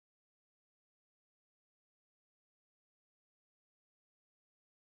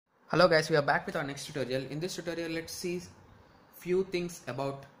Hello guys, we are back with our next tutorial. In this tutorial, let's see few things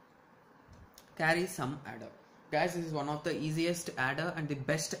about carry sum adder. Guys, this is one of the easiest adder and the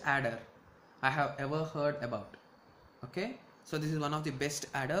best adder I have ever heard about. Okay, so this is one of the best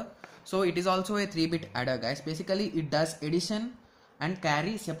adder. So it is also a 3-bit adder, guys. Basically it does addition and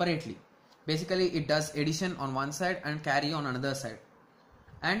carry separately. Basically it does addition on one side and carry on another side,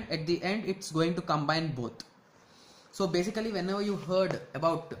 and at the end it's going to combine both. So basically whenever you heard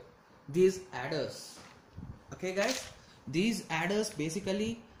about these adders, okay guys, these adders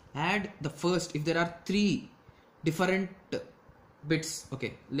basically add the first, if there are 3 different bits,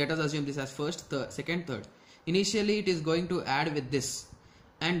 okay, let us assume this as first, third, second, third. Initially it is going to add with this,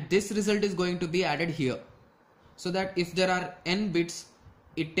 and this result is going to be added here, so that if there are n bits,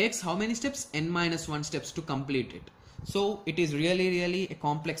 it takes how many steps? n minus 1 steps to complete it. So it is really a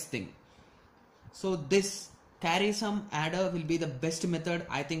complex thing. So this carry sum adder will be the best method,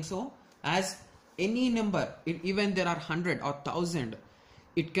 I think so, as any number, even there are 100 or 1000,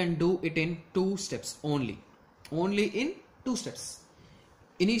 it can do it in 2 steps only in 2 steps.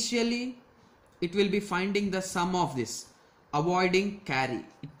 Initially it will be finding the sum of this, avoiding carry.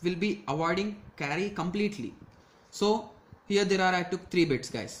 It will be avoiding carry completely. So here there are, I took 3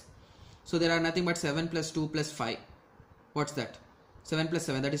 bits, guys. So there are nothing but 7 plus 2 plus 5. What's that? 7 plus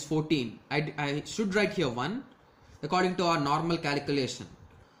 7, that is 14. I should write here 1 according to our normal calculation,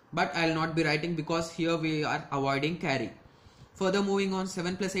 but I will not be writing because here we are avoiding carry. Further moving on,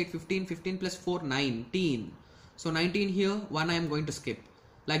 7 plus 8, 15, 15 plus 4, 19. So 19 here, 1 I am going to skip,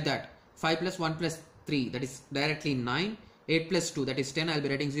 like that. 5 plus 1 plus 3, that is directly 9. 8 plus 2, that is 10, I will be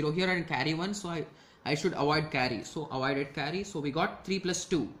writing 0 here, and carry 1, so I should avoid carry. So avoided carry, so we got 3 plus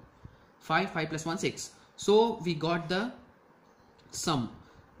 2, 5, 5 plus 1, 6. So we got the sum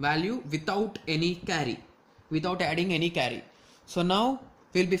value without any carry, without adding any carry. So now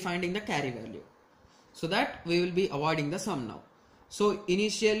we will be finding the carry value, so that we will be avoiding the sum now. So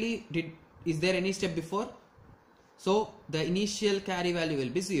initially, is there any step before? So the initial carry value will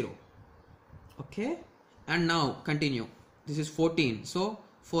be 0. Okay, and now continue. This is 14, so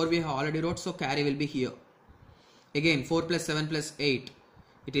 4 we have already wrote, so carry will be here. Again 4 plus 7 plus 8,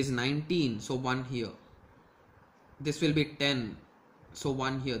 it is 19, so 1 here. This will be 10, so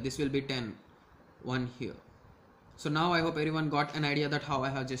 1 here. This will be 10, 1 here. So now I hope everyone got an idea that how I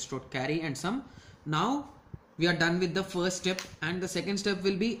have just wrote carry and sum. Now we are done with the first step, and the second step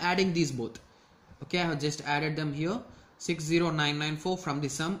will be adding these both. Okay, I have just added them here. 60994 from the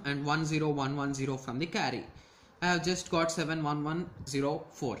sum and 10110 from the carry. I have just got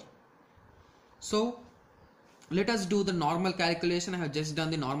 71104. So let us do the normal calculation. I have just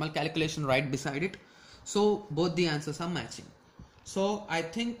done the normal calculation right beside it. So both the answers are matching. So I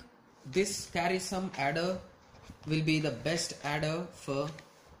think this carry sum adder will be the best adder for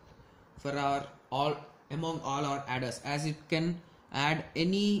our among all our adders, as it can add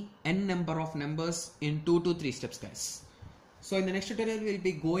any n number of numbers in 2 to 3 steps, guys. So in the next tutorial we will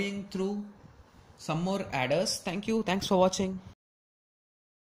be going through some more adders. Thank you. Thanks for watching.